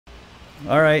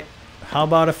Alright. How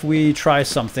about if we try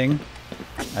something?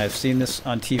 I've seen this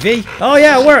on TV. Oh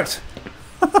yeah, it worked!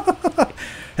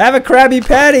 Have a Krabby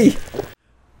Patty!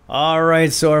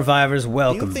 Alright, survivors,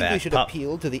 welcome back. Do you think we should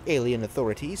appeal to the alien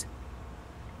authorities?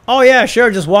 Oh yeah,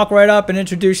 sure, just walk right up and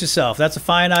introduce yourself. That's a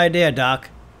fine idea, Doc.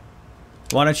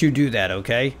 Why don't you do that,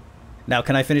 okay? Now,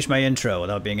 can I finish my intro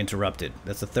without being interrupted?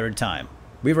 That's the third time.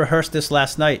 We rehearsed this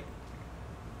last night.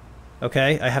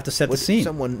 Okay, I have to set the scene. Would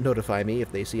someone notify me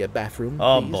if they see a bathroom,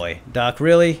 Oh please? boy, Doc,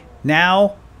 really?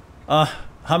 Now?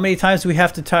 How many times do we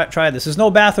have to try this? There's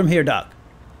no bathroom here, Doc.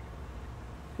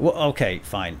 Well, okay,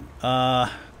 fine.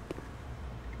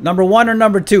 Number 1 or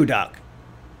number 2, Doc?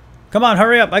 Come on,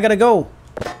 hurry up, I gotta go.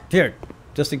 Here,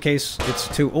 just in case it's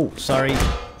too... Oh, sorry.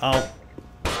 Oh,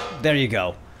 there you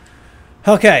go.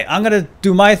 Okay, I'm gonna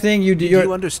do my thing. You do your... Did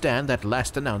you understand that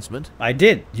last announcement? I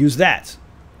did. Use that.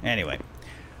 Anyway.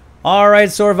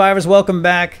 Alright, survivors, welcome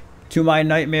back to my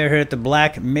nightmare here at the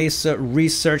Black Mesa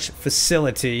Research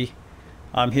Facility.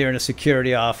 I'm here in a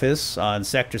security office on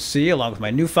Sector C along with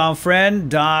my newfound friend,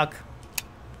 Doc.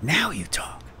 Now you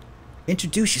talk.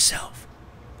 Introduce yourself.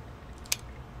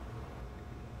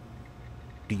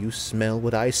 Do you smell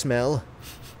what I smell?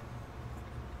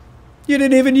 You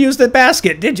didn't even use the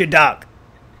basket, did you, Doc?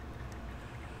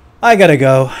 I gotta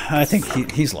go. I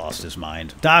think he's lost his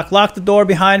mind. Doc, lock the door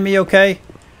behind me, okay?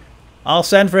 I'll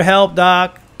send for help,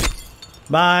 Doc.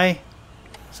 Bye.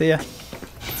 See ya.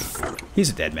 He's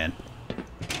a dead man.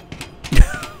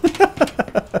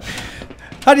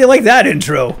 How do you like that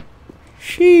intro?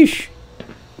 Sheesh.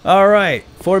 Alright.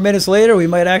 4 minutes later, we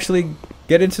might actually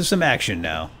get into some action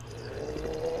now.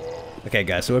 Okay,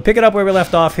 guys, so we're picking up where we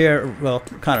left off here. Well,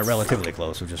 kind of relatively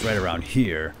close, which is right around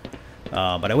here.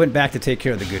 But I went back to take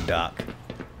care of the good Doc.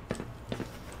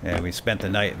 And we spent the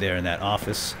night there in that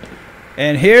office.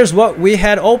 And here's what we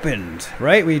had opened,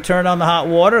 right? We turned on the hot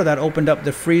water. That opened up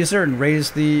the freezer and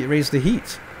raised the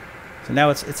heat. So now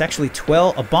it's actually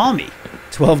a balmy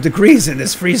 12 degrees in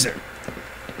this freezer.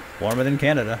 Warmer than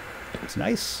Canada. It's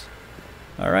nice.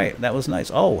 All right, that was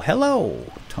nice. Oh,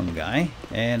 hello, tongue guy.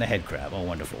 And a head crab. Oh,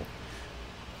 wonderful.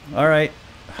 All right,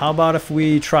 how about if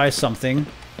we try something?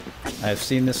 I've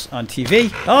seen this on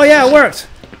TV. Oh yeah, it worked.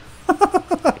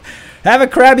 Have a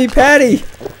Krabby Patty.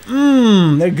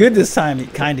 They're good this time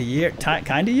kind of year.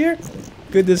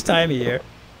 Good this time of year.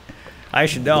 I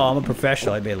should know. I'm a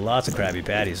professional. I made lots of Krabby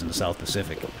Patties in the South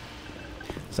Pacific.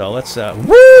 So let's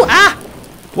woo! Ah!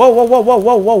 Whoa! Whoa! Whoa! Whoa!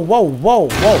 Whoa! Whoa! Whoa! Whoa!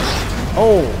 Whoa!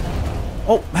 Oh!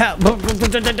 Oh!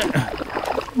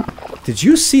 Did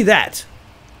you see that?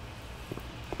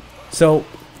 So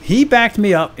he backed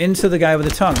me up into the guy with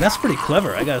the tongue. That's pretty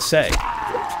clever, I gotta say.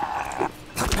 All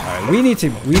right, we need to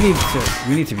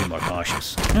be more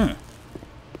cautious.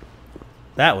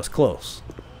 That was close.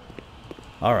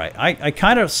 All right, I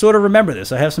kind of sort of remember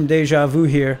this. I have some deja vu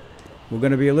here. We're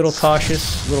gonna be a little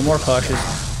cautious, a little more cautious.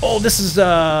 Oh, this is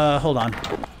hold on.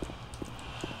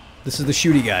 This is the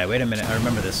shooty guy. Wait a minute, I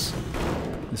remember this.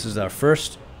 This is our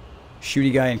first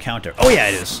shooty guy encounter. Oh yeah,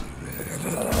 it is.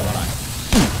 Hold on.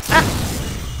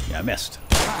 Ah! Yeah, I missed.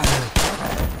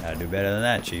 Gotta do better than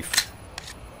that, Chief.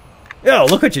 Yo,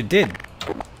 look what you did.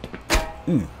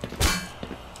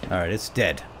 Alright, it's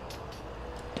dead.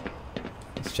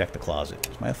 Let's check the closet.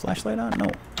 Is my flashlight on?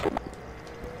 No.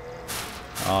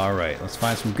 Alright, let's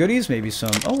find some goodies. Maybe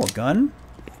some... Oh, a gun.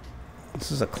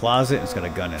 This is a closet. It's got a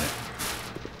gun in it.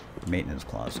 Maintenance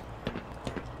closet.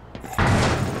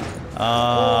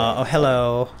 Oh,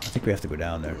 hello. I think we have to go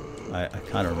down there. I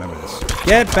kind of remember this.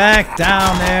 Get back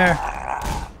down there!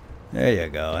 There you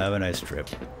go. Have a nice trip.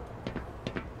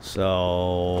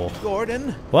 So...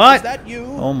 Gordon? What? Is that you?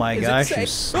 Oh my gosh, you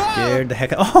scared the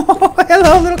heck out... Oh,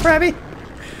 hello, little Krabby!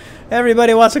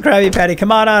 Everybody wants a Krabby Patty.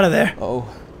 Come on out of there.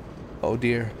 Oh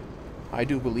dear. I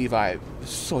do believe I've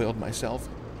soiled myself.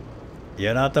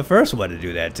 You're not the first one to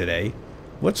do that today.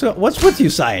 What's with you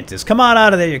scientists? Come on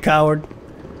out of there, you coward.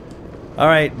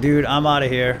 Alright, dude, I'm out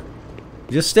of here.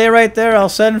 Just stay right there. I'll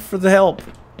send for the help.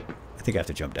 I think I have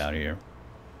to jump down here.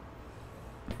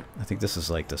 I think this is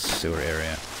like the sewer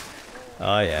area.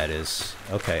 Oh, yeah, it is.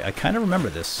 Okay, I kind of remember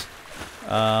this.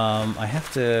 I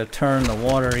have to turn the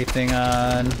watery thing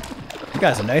on. You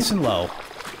guys are nice and low.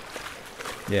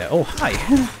 Yeah, oh, hi.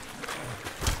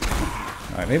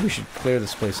 Alright, maybe we should clear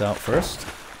this place out first.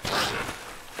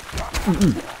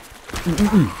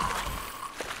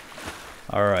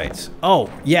 Alright.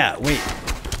 Oh, yeah, wait.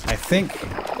 I think...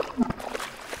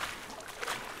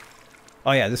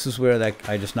 Oh, yeah, this is where that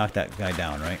I just knocked that guy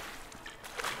down, right?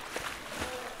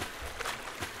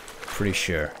 Pretty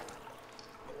sure.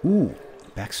 Ooh,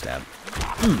 backstab.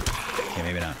 Okay,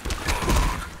 maybe not.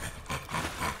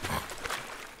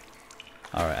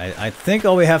 Alright, I think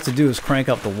all we have to do is crank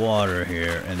up the water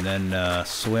here and then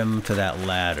swim to that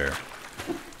ladder.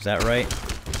 Is that right?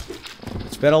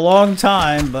 It's been a long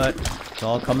time, but it's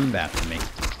all coming back to me.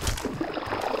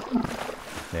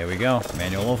 There we go.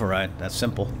 Manual override. That's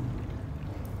simple.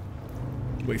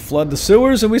 We flood the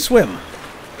sewers and we swim.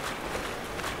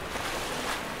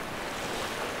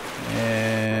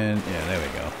 And yeah, there we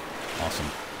go. Awesome.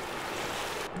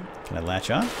 Can I latch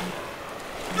on?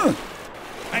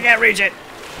 I can't reach it.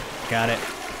 Got it.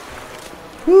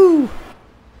 Woo!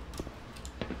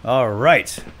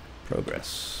 Alright.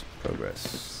 Progress.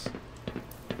 Progress.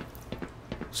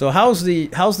 So how's the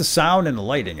sound and the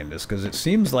lighting in this? Because it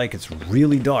seems like it's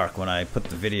really dark when I put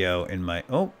the video in my...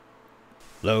 Oh.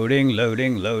 Loading,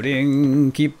 loading,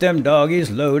 loading. Keep them doggies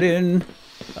loading.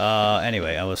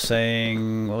 Anyway, I was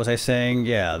saying... What was I saying?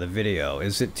 Yeah, the video.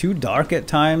 Is it too dark at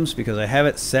times? Because I have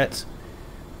it set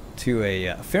to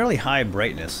a fairly high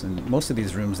brightness. And most of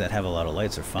these rooms that have a lot of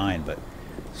lights are fine. But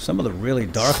some of the really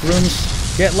dark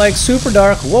rooms get like super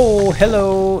dark. Whoa,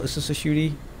 hello. Is this a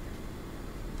shooty?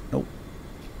 Nope.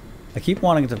 I keep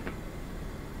wanting to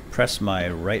press my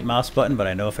right mouse button, but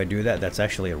I know if I do that, that's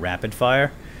actually a rapid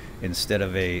fire instead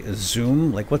of a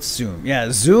zoom. Like, what's zoom?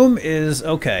 Yeah, zoom is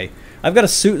okay. I've got a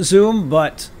suit zoom,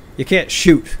 but you can't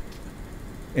shoot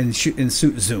in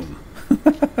suit zoom.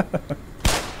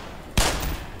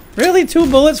 Really? 2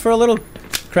 bullets for a little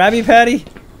Krabby Patty?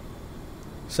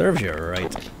 Serves you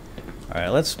right.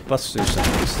 Alright, let's bust through some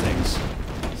of these things.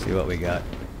 See what we got.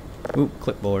 Ooh,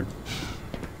 clipboard.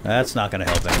 That's not going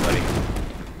to help anybody.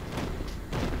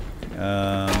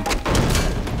 I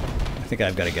think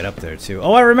I've got to get up there too.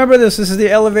 Oh, I remember this. This is the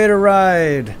elevator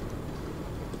ride,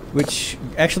 which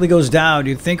actually goes down.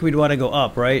 You'd think we'd want to go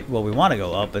up, right? Well, we want to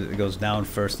go up, but it goes down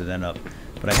first and then up.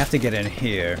 But I have to get in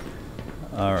here.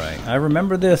 All right. I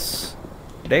remember this.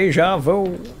 Deja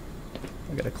vu.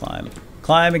 I got to climb.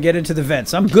 Climb and get into the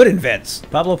vents. I'm good in vents.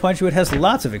 Pablo Punchwood has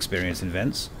lots of experience in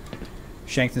vents.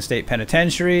 Shankton State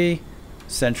Penitentiary.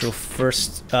 Central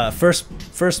First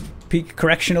Peak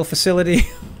Correctional Facility.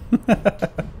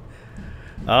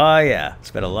 Oh yeah,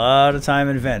 spent a lot of time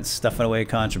in vents stuffing away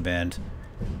contraband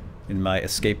in my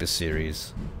Escapist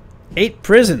series. 8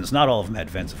 prisons, not all of them had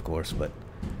vents of course, but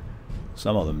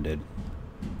some of them did.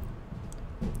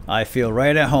 I feel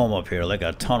right at home up here like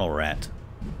a tunnel rat.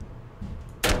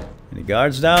 Any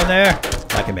guards down there?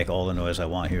 I can make all the noise I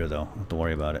want here though, don't have to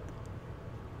worry about it.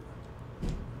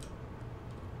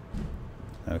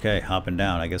 Okay, hopping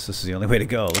down. I guess this is the only way to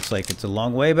go. Looks like it's a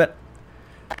long way, but...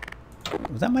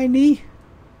 Was that my knee?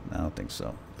 I don't think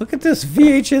so. Look at this.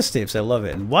 VHS tapes. I love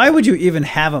it. And why would you even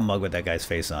have a mug with that guy's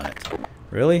face on it?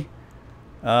 Really?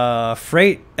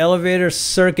 Freight elevator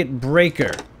circuit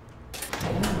breaker.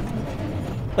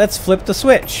 Let's flip the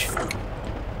switch.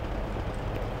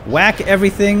 Whack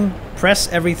everything. Press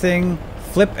everything.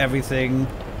 Flip everything.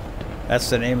 That's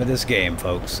the name of this game,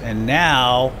 folks. And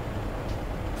now...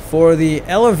 for the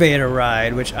elevator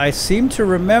ride, which I seem to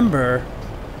remember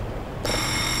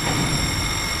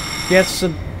gets a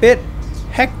bit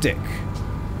hectic.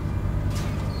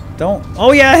 Don't...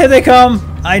 Oh yeah, here they come!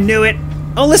 I knew it!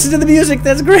 Oh, listen to the music!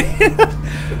 That's great!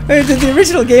 Did the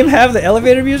original game have the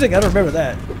elevator music? I don't remember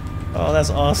that. Oh, that's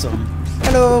awesome.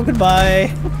 Hello,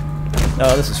 goodbye!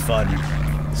 Oh, this is fun.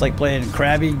 It's like playing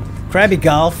Krabby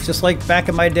golf, just like back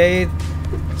in my day,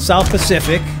 South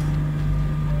Pacific.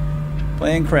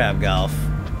 Playing crab golf.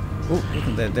 Ooh, look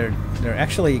at that. They're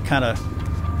actually kind of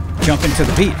jumping to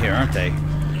the beat here, aren't they?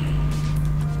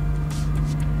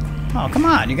 Oh, come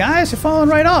on, you guys. You're falling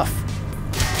right off.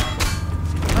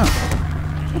 Oh.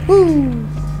 Woo!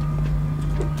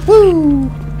 Woo!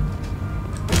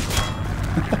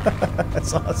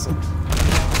 That's awesome.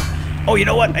 Oh, you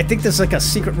know what? I think there's like a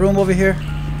secret room over here.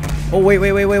 Oh, wait.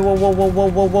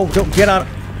 Whoa. Don't get out.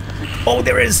 Oh,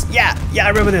 there is. Yeah, I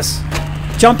remember this.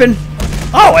 Jumping.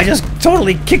 Oh, I just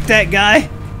totally kicked that guy.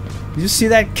 Did you see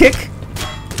that kick?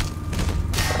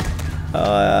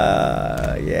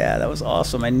 Yeah, that was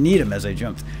awesome. I need him as I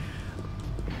jumped.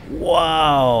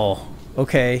 Wow.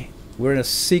 Okay, we're in a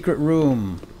secret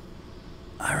room.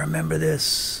 I remember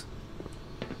this.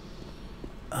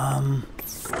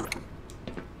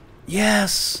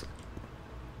 Yes.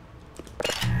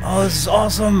 Oh, this is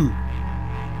awesome.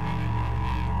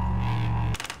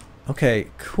 Okay,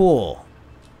 cool.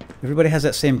 Everybody has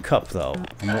that same cup, though.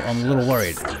 I'm a little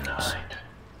worried.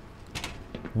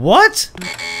 What?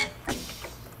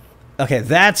 Okay,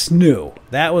 that's new.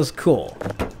 That was cool.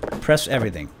 Press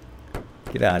everything.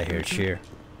 Get out of here, cheer.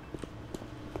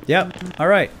 Yep,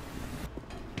 alright.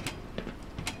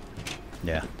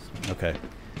 Yeah, okay.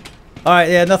 Alright,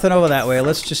 yeah, nothing over that way.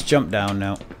 Let's just jump down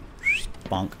now.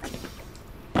 Bonk.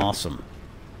 Awesome.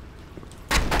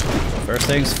 First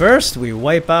things first, we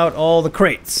wipe out all the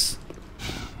crates.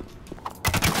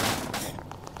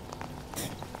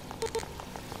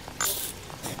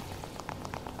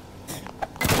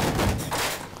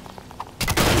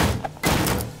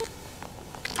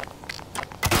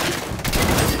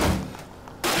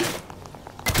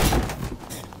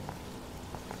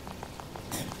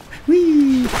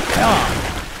 Whee! Ah.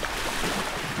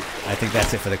 I think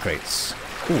that's it for the crates.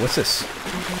 Ooh, what's this?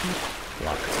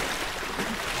 Locked.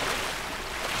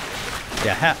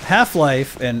 Yeah,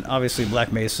 Half-Life and obviously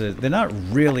Black Mesa, they're not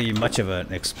really much of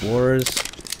an explorer's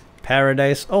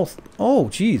paradise. Oh,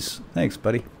 geez. Thanks,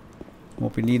 buddy.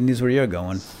 Won't be needing these where you're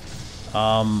going.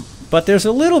 But there's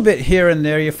a little bit here and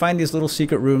there. You find these little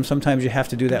secret rooms. Sometimes you have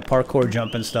to do that parkour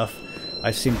jump and stuff.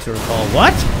 I seem to recall.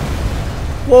 What?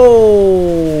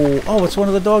 Whoa! Oh, it's one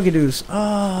of the doggy doos.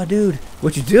 Ah, dude.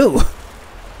 What'd you do?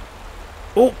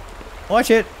 Oh, watch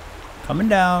it. Coming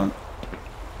down.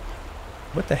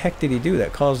 What the heck did he do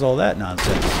that caused all that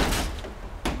nonsense?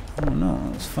 I don't know.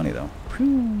 It was funny, though.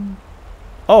 Whew.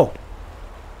 Oh!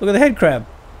 Look at the head crab.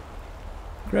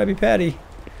 Krabby Patty.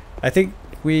 I think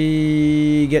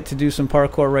we get to do some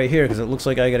parkour right here because it looks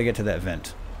like I got to get to that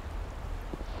vent.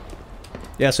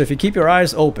 Yeah, so if you keep your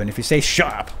eyes open, if you stay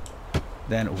sharp,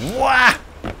 then wah!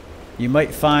 You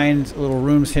might find little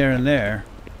rooms here and there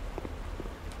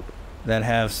that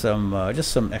have some,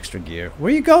 just some extra gear.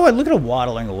 Where you going? Look at him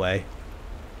waddling away.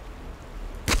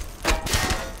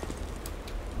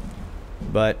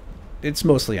 But it's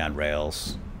mostly on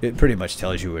rails. It pretty much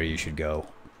tells you where you should go.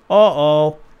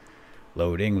 Uh-oh.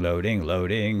 Loading, loading,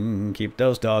 loading. Keep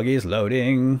those doggies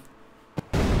loading.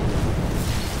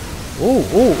 Ooh,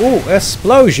 ooh, ooh.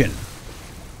 Explosion.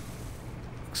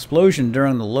 Explosion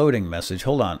during the loading message.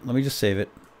 Hold on. Let me just save it.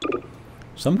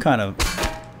 Some kind of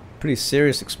pretty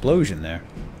serious explosion there.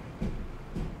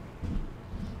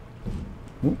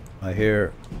 Ooh, I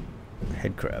hear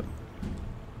head crab.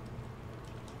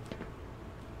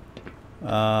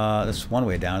 This one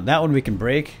way down. That one we can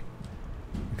break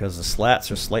because the slats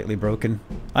are slightly broken.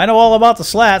 I know all about the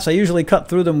slats. I usually cut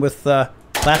through them with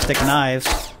plastic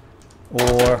knives,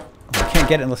 or I can't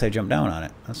get it unless I jump down on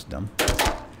it. That's dumb.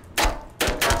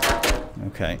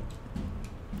 Okay,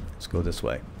 let's go this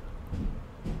way.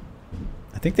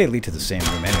 I think they lead to the same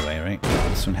room anyway, right?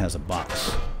 This one has a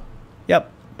box.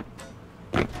 Yep.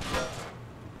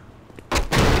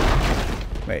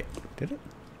 Wait, did it?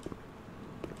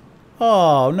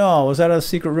 Oh, no. Was that a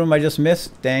secret room I just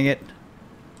missed? Dang it.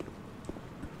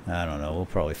 I don't know. We'll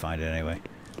probably find it anyway.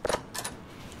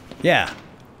 Yeah.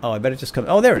 Oh, I bet it just comes...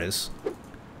 Oh, there it is.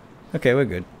 Okay, we're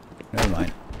good. Never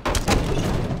mind.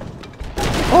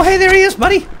 Oh, hey, there he is,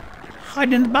 buddy.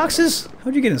 Hiding in the boxes.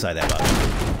 How'd you get inside that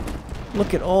box?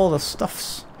 Look at all the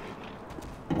stuffs.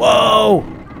 Whoa!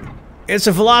 It's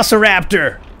a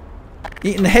velociraptor.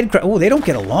 Eating the head crab. Oh, they don't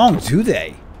get along, do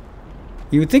they?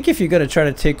 You would think if you're going to try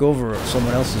to take over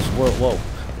someone else's world... Whoa.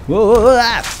 Whoa, whoa,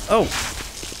 ah! Oh!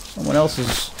 Someone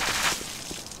else's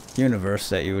universe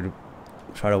that you would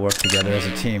try to work together as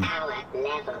a team. Power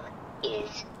level is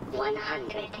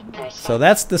 100%. So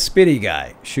that's the Spitty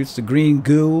guy. Shoots the green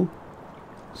goo.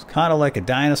 It's kind of like a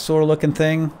dinosaur looking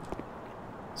thing.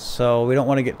 So we don't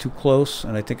want to get too close.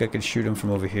 And I think I can shoot him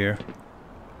from over here.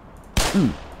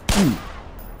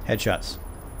 Headshots.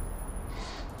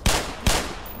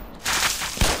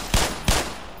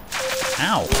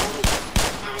 Ow.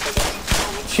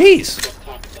 Jeez.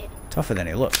 Tougher than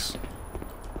he looks.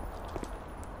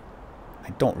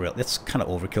 I don't really... It's kind of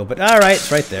overkill, but alright,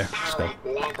 it's right there. Let's go.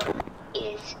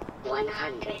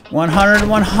 100,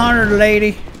 100,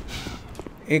 lady.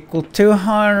 Equal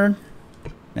 200.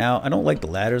 Now, I don't like the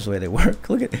ladders the way they work.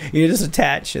 Look at... You just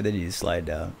attach and then you slide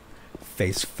down.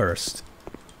 Face first.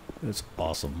 It's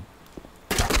awesome.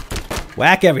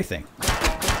 Whack everything.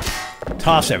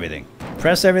 Toss everything.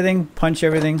 Press everything, punch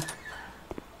everything.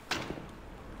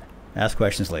 Ask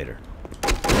questions later.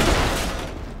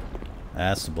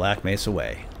 That's the Black Mesa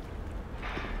way.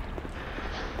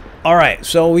 Alright,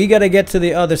 so we gotta get to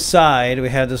the other side. We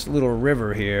have this little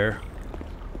river here.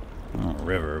 Not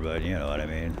river, but you know what I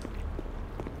mean.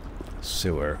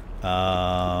 Sewer.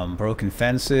 Broken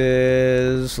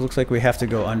fences. Looks like we have to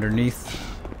go underneath.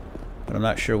 But I'm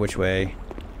not sure which way.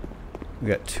 We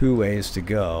got two ways to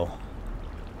go.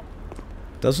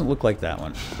 Doesn't look like that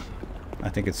one. I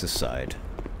think it's this side.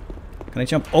 Can I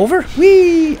jump over?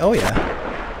 Whee! Oh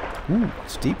yeah. Ooh,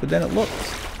 it's deeper than it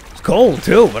looks. It's cold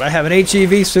too, but I have an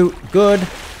HEV suit. Good.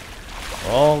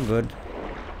 All good.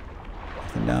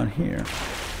 Nothing down here.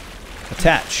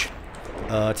 Attach.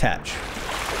 Attach.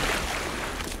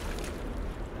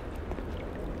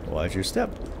 Watch your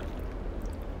step.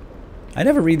 I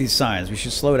never read these signs. We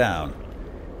should slow down.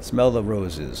 Smell the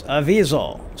roses.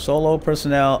 Aviso. Solo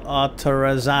personnel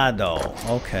autorizado.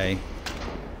 Okay.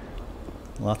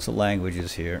 Lots of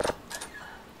languages here.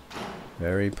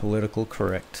 Very political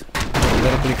correct.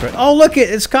 Politically correct. Oh, look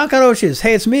it! It's cockroaches!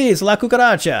 Hey, it's me! It's La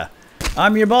Cucaracha!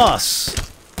 I'm your boss!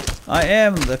 I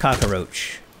am the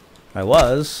cockroach. I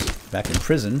was, back in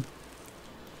prison.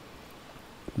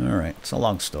 Alright, it's a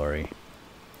long story.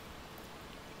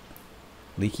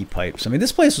 Leaky pipes. I mean,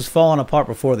 this place was falling apart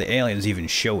before the aliens even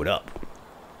showed up.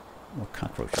 More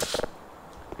cockroaches.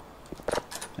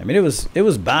 I mean, it was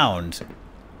bound.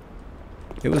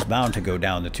 It was bound to go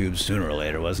down the tubes sooner or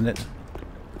later, wasn't it?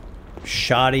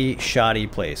 Shoddy, shoddy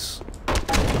place.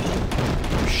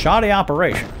 Shoddy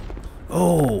operation.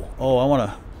 Oh, I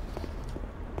want to...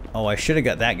 Oh, I should have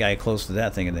got that guy close to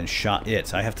that thing and then shot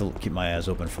it. I have to keep my eyes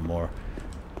open for more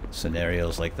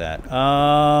scenarios like that.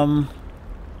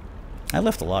 I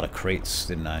left a lot of crates,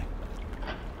 didn't I?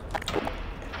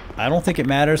 I don't think it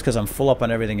matters because I'm full up on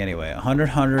everything anyway.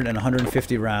 100, and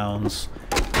 150 rounds.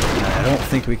 And I don't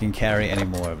think we can carry any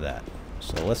more of that.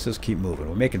 So let's just keep moving.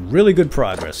 We're making really good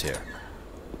progress here.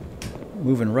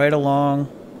 Moving right along.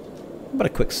 How about a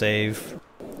quick save?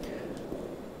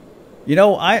 You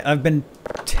know, I've been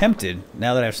tempted,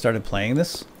 now that I've started playing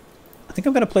this, I think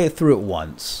I'm going to play it through at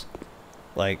once.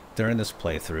 Like, during this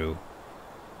playthrough.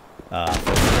 For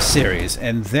the series.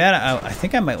 And then I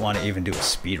think I might want to even do a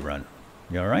speed run.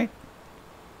 You alright?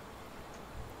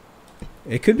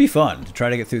 It could be fun to try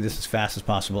to get through this as fast as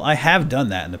possible. I have done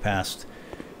that in the past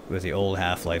with the old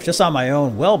Half-Life. Just on my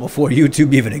own, well before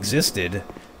YouTube even existed.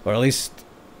 Or at least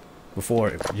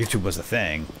before YouTube was a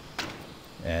thing.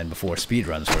 And before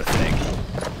speedruns were a thing.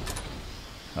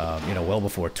 You know, well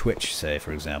before Twitch, say,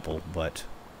 for example. But,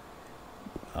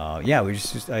 yeah,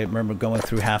 I remember going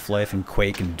through Half-Life and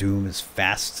Quake and Doom as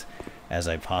fast as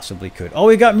I possibly could. Oh,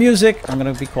 we got music! I'm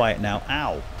gonna be quiet now.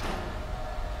 Ow.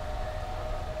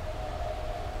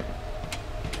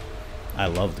 I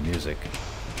love the music.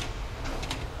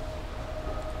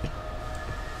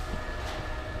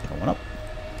 Going up.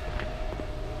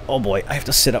 Oh boy, I have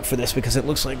to sit up for this because it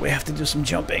looks like we have to do some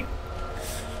jumping.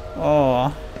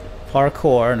 Oh,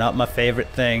 parkour, not my favorite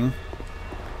thing.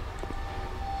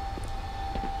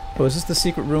 Oh, is this the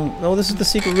secret room? Oh, this is the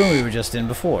secret room we were just in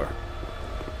before.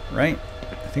 Right?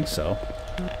 I think so.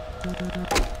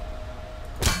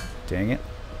 Dang it.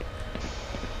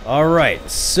 Alright,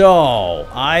 so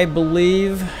I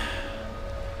believe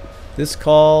this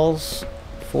calls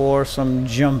for some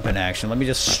jumping action. Let me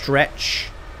just stretch.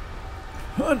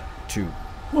 1, 2,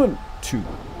 1, 2,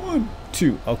 1,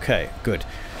 2. Okay, good.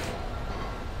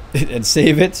 And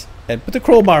save it and put the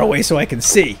crowbar away so I can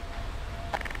see.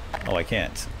 Oh, I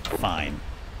can't. Fine.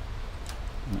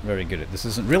 Not very good at this.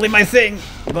 Isn't really my thing,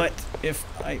 but if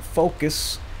I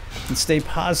focus and stay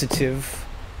positive,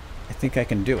 I think I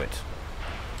can do it.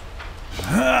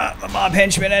 I'm a mob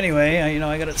henchman anyway. You know,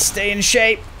 I gotta stay in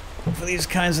shape for these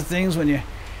kinds of things when you're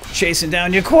chasing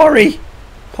down your quarry.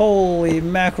 Holy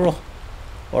mackerel!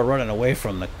 Or running away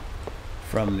from the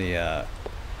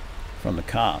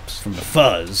cops, from the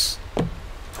fuzz.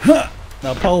 Huh!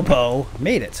 The popo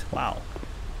made it. Wow,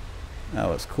 that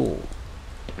was cool.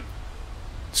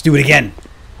 Let's do it again.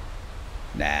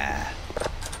 Nah.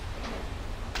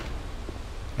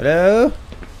 Hello?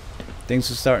 Things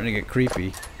are starting to get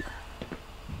creepy.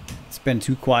 It's been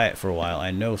too quiet for a while.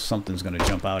 I know something's going to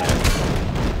jump out at me.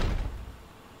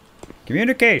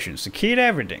 Communication's the key to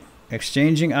everything.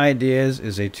 Exchanging ideas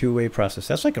is a two-way process.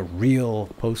 That's like a real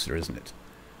poster, isn't it?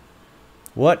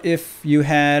 What if you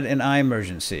had an eye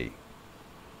emergency?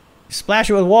 Splash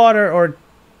it with water or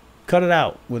cut it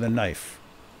out with a knife.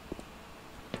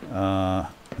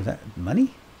 Is that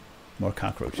money? More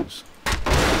cockroaches.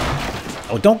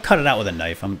 Oh, don't cut it out with a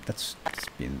knife. That's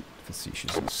being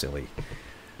facetious and silly.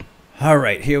 All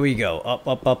right, here we go. Up,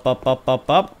 up, up, up, up, up,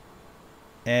 up.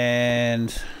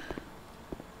 And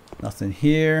nothing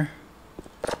here.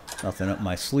 Nothing up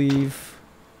my sleeve.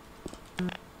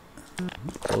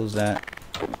 Close that.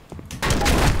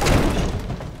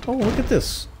 Oh, look at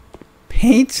this.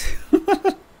 Paint.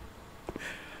 Oh,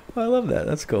 I love that.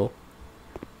 That's cool.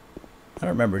 I don't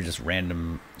remember just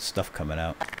random stuff coming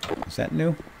out. Is that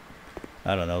new?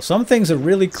 I don't know. Some things are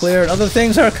really clear, and other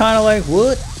things are kind of like,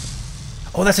 what?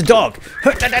 Oh, that's a dog.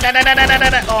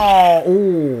 Oh,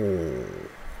 ooh.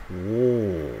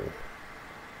 Whoa.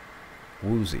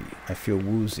 Woozy. I feel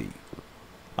woozy.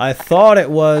 I thought it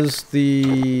was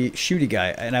the shooty guy,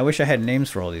 and I wish I had names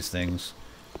for all these things.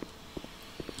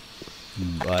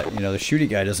 But, you know, the shooty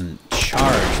guy doesn't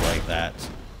charge like that.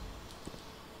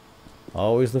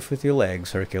 Always lift with your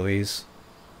legs, Hercules.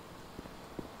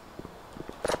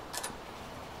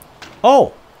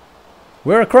 Oh!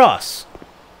 We're across.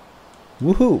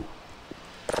 Woohoo.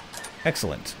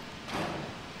 Excellent.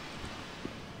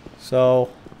 So,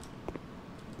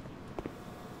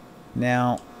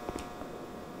 now,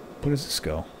 where does this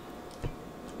go?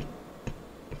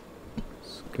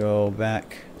 Let's go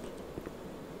back.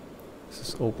 Does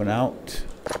this open out?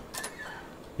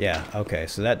 Yeah, okay,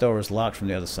 so that door is locked from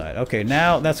the other side. Okay,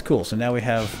 now, that's cool. So now we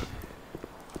have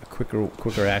a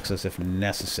quicker access if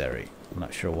necessary. I'm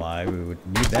not sure why we would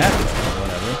need that,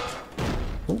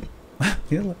 but whatever.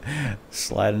 Oh,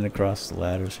 sliding across the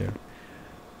ladders here.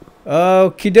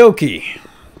 Okie dokie.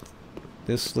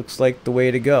 This looks like the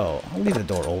way to go. I'll leave the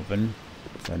door open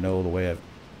so I know the way I've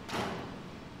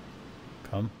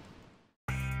come.